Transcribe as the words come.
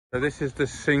So this is the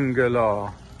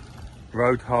Singolare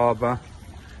Road Harbour.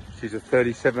 She's a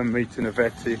 37-metre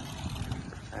Ferretti,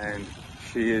 and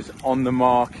she is on the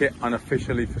market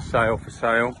unofficially for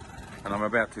sale, and I'm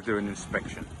about to do an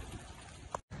inspection.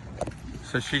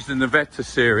 So she's the Ferretti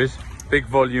series, big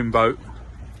volume boat,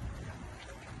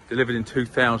 delivered in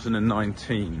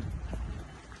 2019.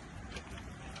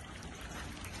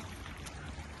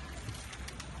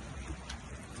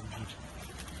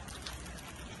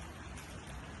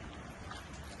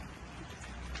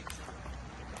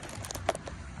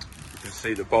 You can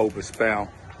see the bulbous bow.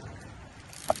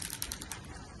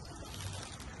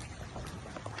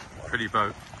 Pretty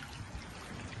boat.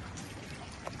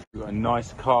 We've got a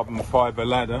nice carbon fibre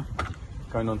ladder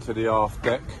going onto the aft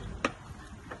deck.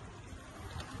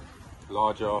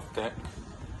 Large aft deck.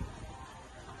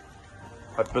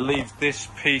 I believe this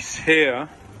piece here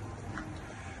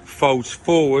folds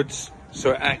forwards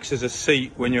so it acts as a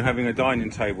seat when you're having a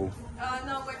dining table. No,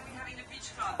 when we're having a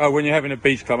beach club. Oh, when you're having a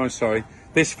beach club, I'm sorry.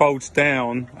 This folds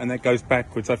down and that goes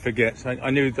backwards, I forget. So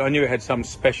I knew it had some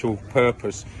special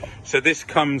purpose. So this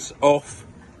comes off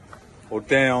or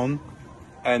down,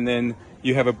 and then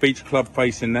you have a beach club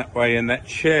facing that way, and that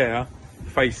chair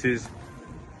faces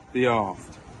the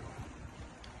aft.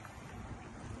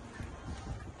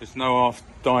 There's no aft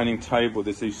dining table,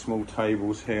 there's these small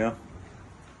tables here,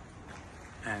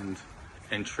 and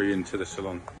entry into the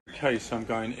salon. Okay, so I'm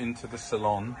going into the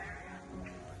salon.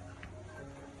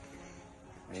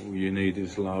 All you need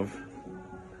is love.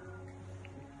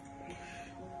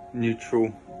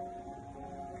 Neutral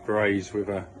greys with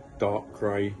a dark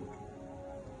grey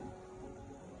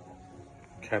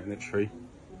cabinetry.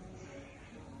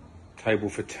 Table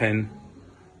for 10.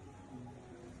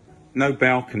 No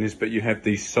balconies, but you have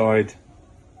these side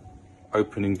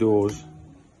opening doors.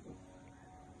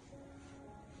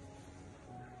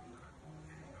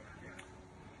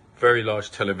 Very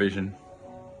large television.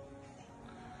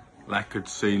 Lacquered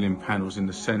ceiling panels in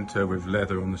the centre with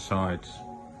leather on the sides.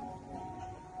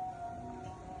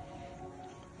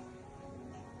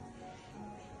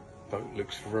 Boat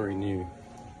looks very new.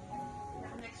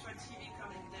 An extra TV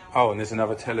coming down. Oh, and there's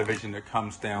another television that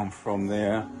comes down from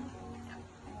there,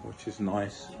 which is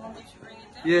nice. You want me to bring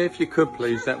it down? Yeah, if you could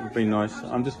please, that would be nice.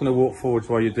 I'm just going to walk forwards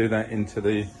while you do that into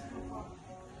the...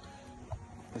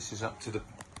 This is up to the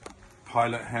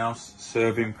pilot house,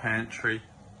 serving pantry.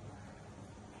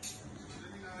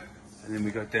 And then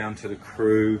we go down to the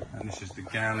crew, and this is the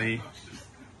galley.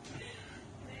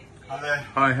 Hi there.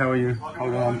 Hi, how are you?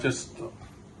 Hold on, I'm just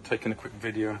taking a quick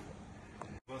video.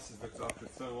 Boss has looked after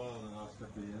it so well in the last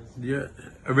couple of years.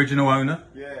 Yeah, original owner.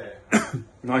 Yeah.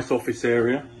 Nice office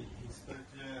area. He spent,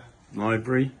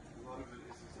 Library. a lot of it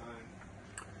is his own.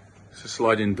 It's a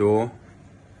sliding door.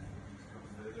 He's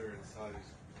got leather inside his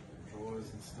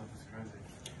drawers and stuff. It's crazy.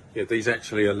 Yeah, these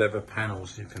actually are leather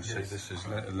panels. You can see Yes. this is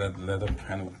leather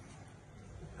panel.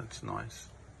 That's nice.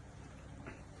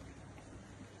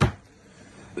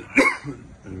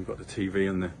 And we've got the TV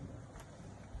on the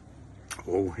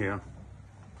wall here.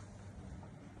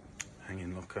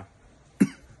 Hanging locker.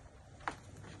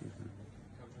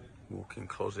 Walk-in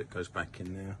closet goes back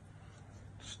in there.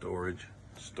 Storage.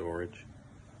 Steam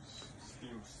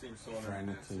sauna.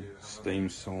 Vanity. Steam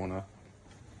sauna.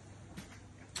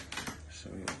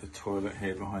 So we have the toilet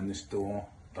here behind this door.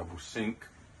 Double sink.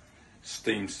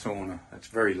 Steam sauna. That's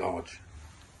very large.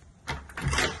 I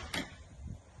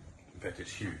bet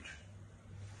it's huge.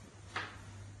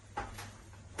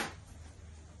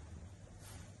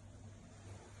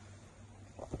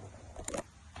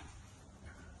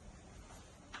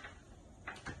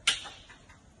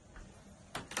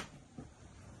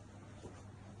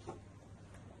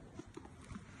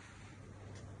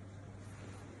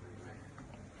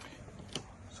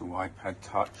 So iPad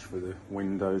touch for the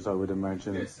windows, I would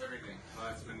imagine. Yes, everything.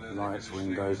 Lights,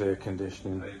 windows, air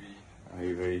conditioning,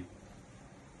 AV.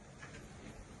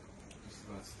 Just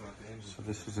about to start the engine. So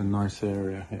this is a nice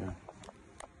area here.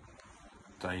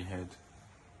 Day head.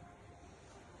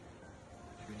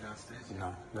 Should we downstairs?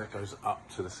 No, that goes up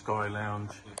to the Sky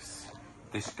Lounge. Yes.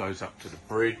 This goes up to the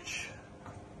bridge.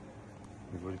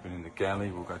 We've already been in the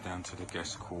galley. We'll go down to the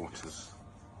guest quarters.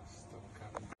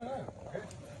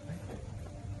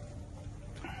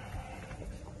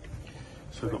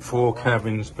 So we've got 4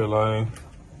 cabins below.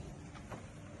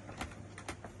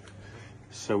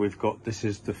 So we've got, this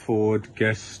is the forward,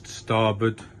 guest,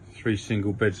 starboard, 3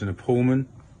 single beds and a Pullman.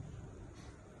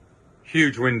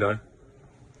 Huge window.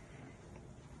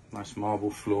 Nice marble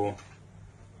floor.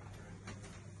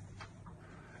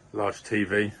 Large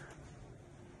TV.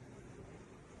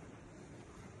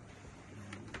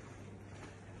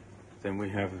 Then we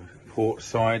have port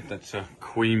side. That's a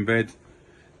queen bed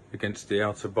against the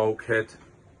outer bulkhead.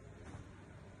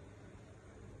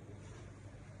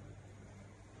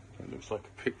 It looks like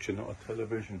a picture, not a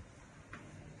television.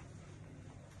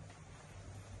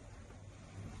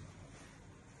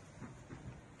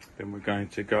 Then we're going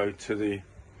to go to the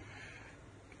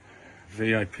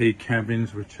VIP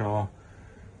cabins, which are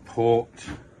port,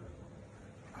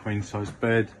 queen size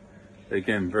bed.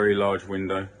 Again, very large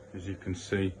window, as you can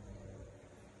see.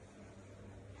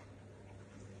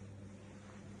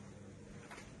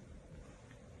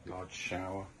 Large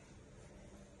shower.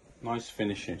 Nice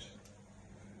finishes.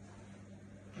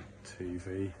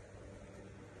 TV.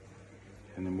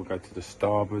 And then we'll go to the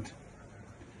starboard.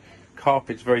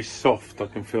 Carpet's very soft. I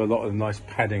can feel a lot of nice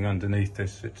padding underneath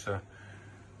this. It's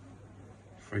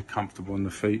very comfortable on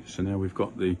the feet. So now we've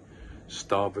got the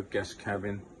starboard guest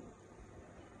cabin.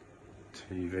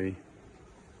 TV.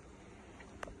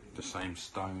 The same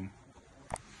stone.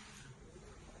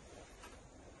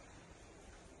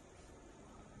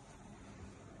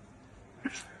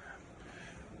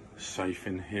 Safe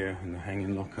in here and the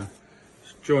hanging locker.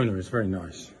 This joinery is very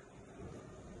nice.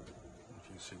 You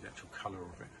can see the actual colour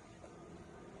of it.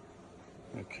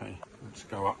 Okay, let's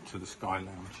go up to the Sky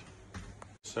Lounge.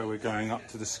 So we're going up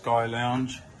to the Sky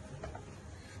Lounge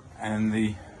and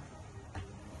the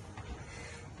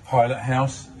pilot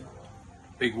house.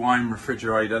 Big wine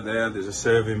refrigerator there. There's a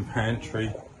serving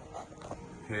pantry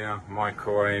here,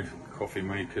 microwave, coffee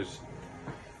makers.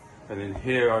 And in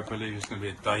here I believe it's going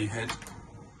to be a day head.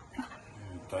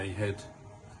 Day head,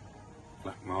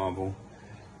 black marble.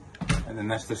 And then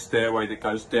that's the stairway that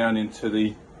goes down into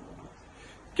the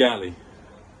galley.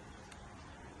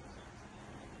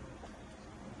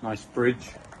 Nice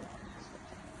bridge.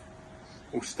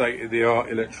 All state-of-the-art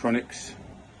electronics.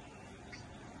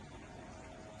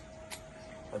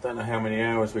 I don't know how many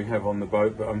hours we have on the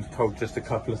boat, but I'm told just a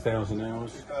couple of thousand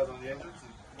hours. 2,000 on the engine.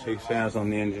 2,000 on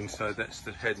the engine, so that's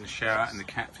the head and shower and the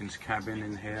captain's cabin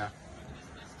in here.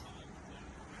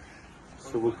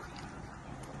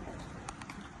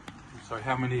 So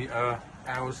how many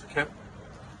hours kept?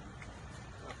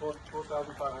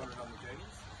 4,500 on the James.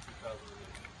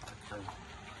 Okay.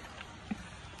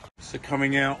 So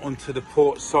coming out onto the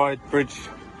port side bridge,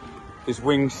 there's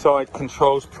wing side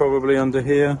controls probably under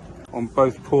here on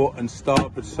both port and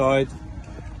starboard side.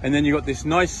 And then you've got this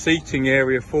nice seating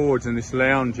area forwards and this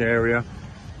lounge area,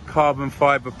 carbon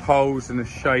fibre poles and a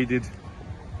shaded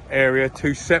area,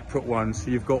 two separate ones.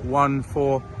 So you've got one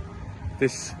for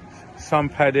this sun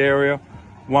pad area,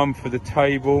 one for the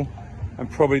table,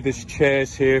 and probably there's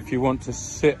chairs here if you want to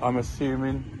sit. I'm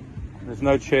assuming there's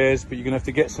no chairs, but you're gonna have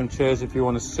to get some chairs if you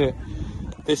want to sit.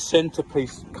 This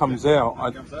centerpiece comes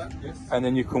out, Yes. and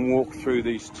then you can walk through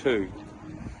these two.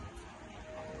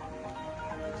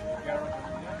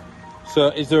 So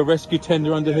is there a rescue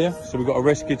tender under here? So we've got a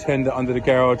rescue tender under the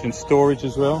garage and storage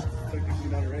as well. Technically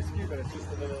not a rescue, but it's just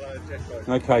a little jet boat.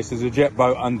 Okay, so there's a jet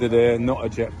boat under there, not a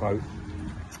jet boat,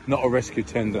 not a rescue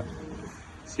tender.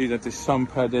 See that this sun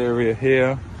pad area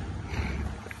here.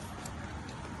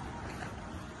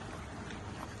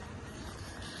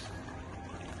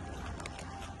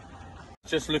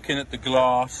 Just looking at the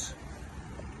glass,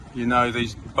 you know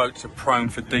these boats are prone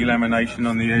for delamination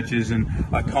on the edges, and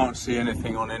I can't see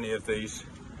anything on any of these.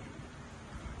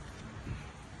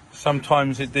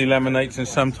 Sometimes it delaminates and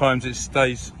sometimes it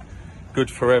stays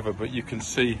good forever, but you can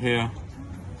see here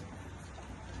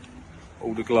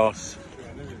all the glass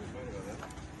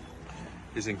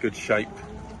is in good shape.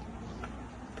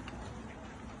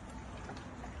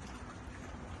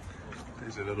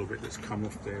 There's a little bit that's come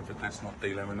off there, but that's not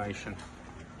delamination.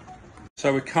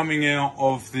 So we're coming out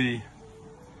of the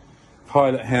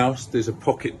pilot house. There's a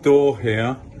pocket door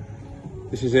here.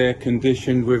 This is air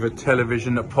conditioned with a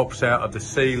television that pops out of the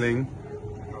ceiling.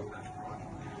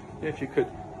 Yeah, if you could.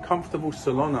 Comfortable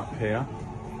salon up here.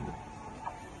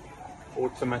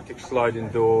 Automatic sliding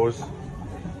doors.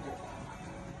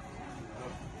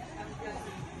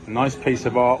 Nice piece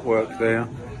of artwork there.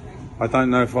 I don't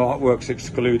know if artwork's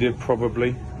excluded,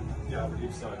 probably. Yeah, I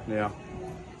believe so. Yeah.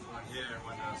 One here and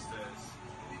one downstairs.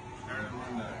 And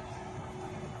one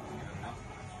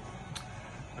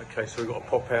there. Okay, so we've got a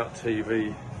pop-out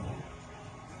TV.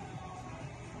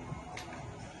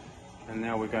 And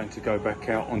now we're going to go back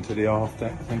out onto the aft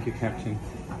deck. Thank you, Captain.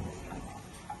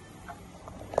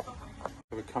 So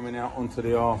we're coming out onto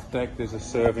the aft deck. There's a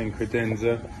serving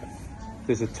credenza.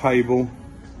 There's a table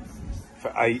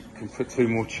for 8. You can put 2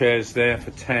 more chairs there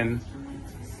for 10.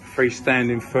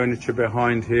 Freestanding furniture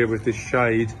behind here with this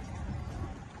shade.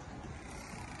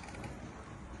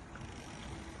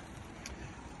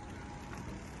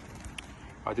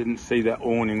 I didn't see that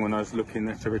awning when I was looking.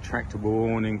 That's a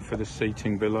retractable awning for the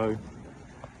seating below.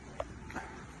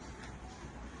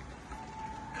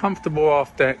 Comfortable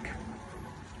aft deck.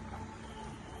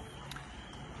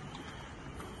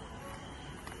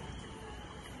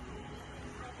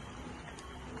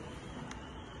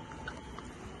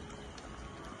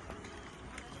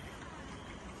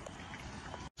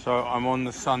 So I'm on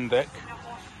the sun deck.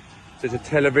 There's a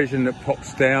television that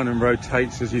pops down and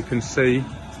rotates, as you can see.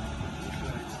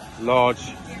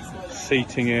 Large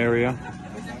seating area.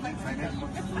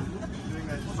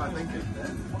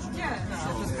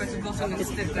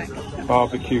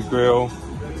 Barbecue grill.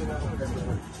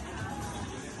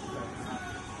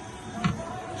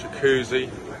 Jacuzzi.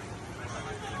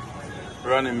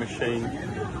 Running machine.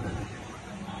 And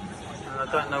I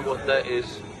don't know what that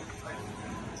is.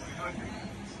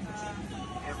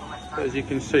 But as you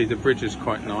can see, the bridge is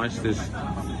quite nice. There's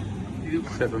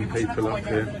 7 people up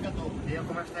here.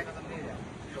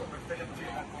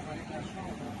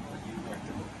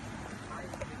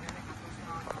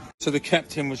 So the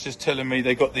captain was just telling me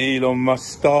they got the Elon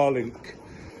Musk Starlink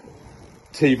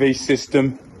TV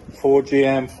system, 4G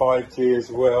and 5G as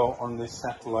well on this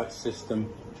satellite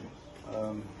system.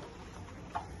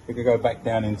 We could go back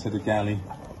down into the galley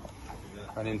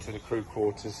and into the crew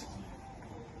quarters.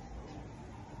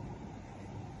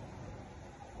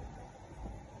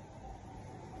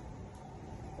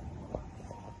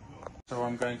 So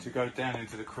I'm going to go down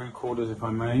into the crew quarters, if I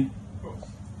may. Of course.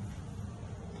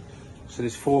 So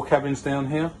there's 4 cabins down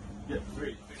here. Yeah,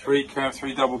 3.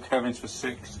 3 double cabins for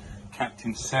 6.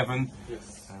 Captain 7.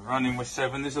 Yes. Running with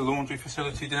 7. There's a laundry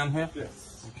facility down here.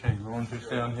 Yes. Okay, laundry's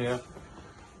down here.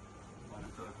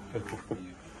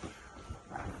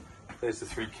 There's the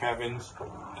 3 cabins,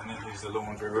 and then here's the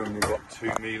laundry room. We've got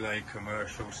 2 Miele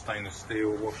commercial stainless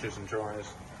steel washers and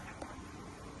dryers,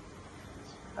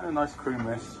 and a nice crew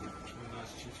mess.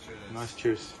 Nice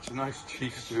cheers. It's a nice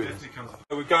chief's steward.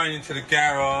 So we're going into the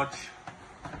garage.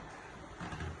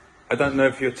 I don't know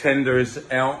if your tender is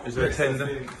out. Is there a tender?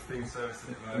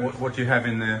 What do you have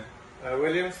in there?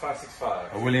 Williams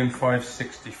 565. A William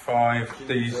 565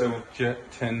 diesel jet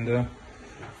tender.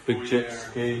 Big jet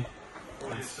ski. All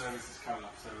your services coming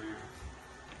up, so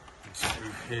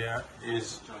Through here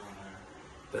is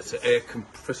that's an air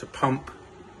compressor pump.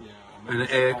 And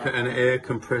an air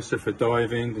compressor for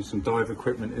diving. There's some dive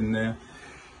equipment in there.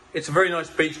 It's a very nice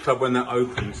beach club when that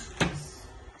opens.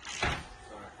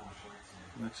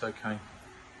 That's okay.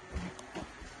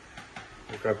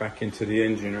 We'll go back into the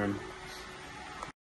engine room.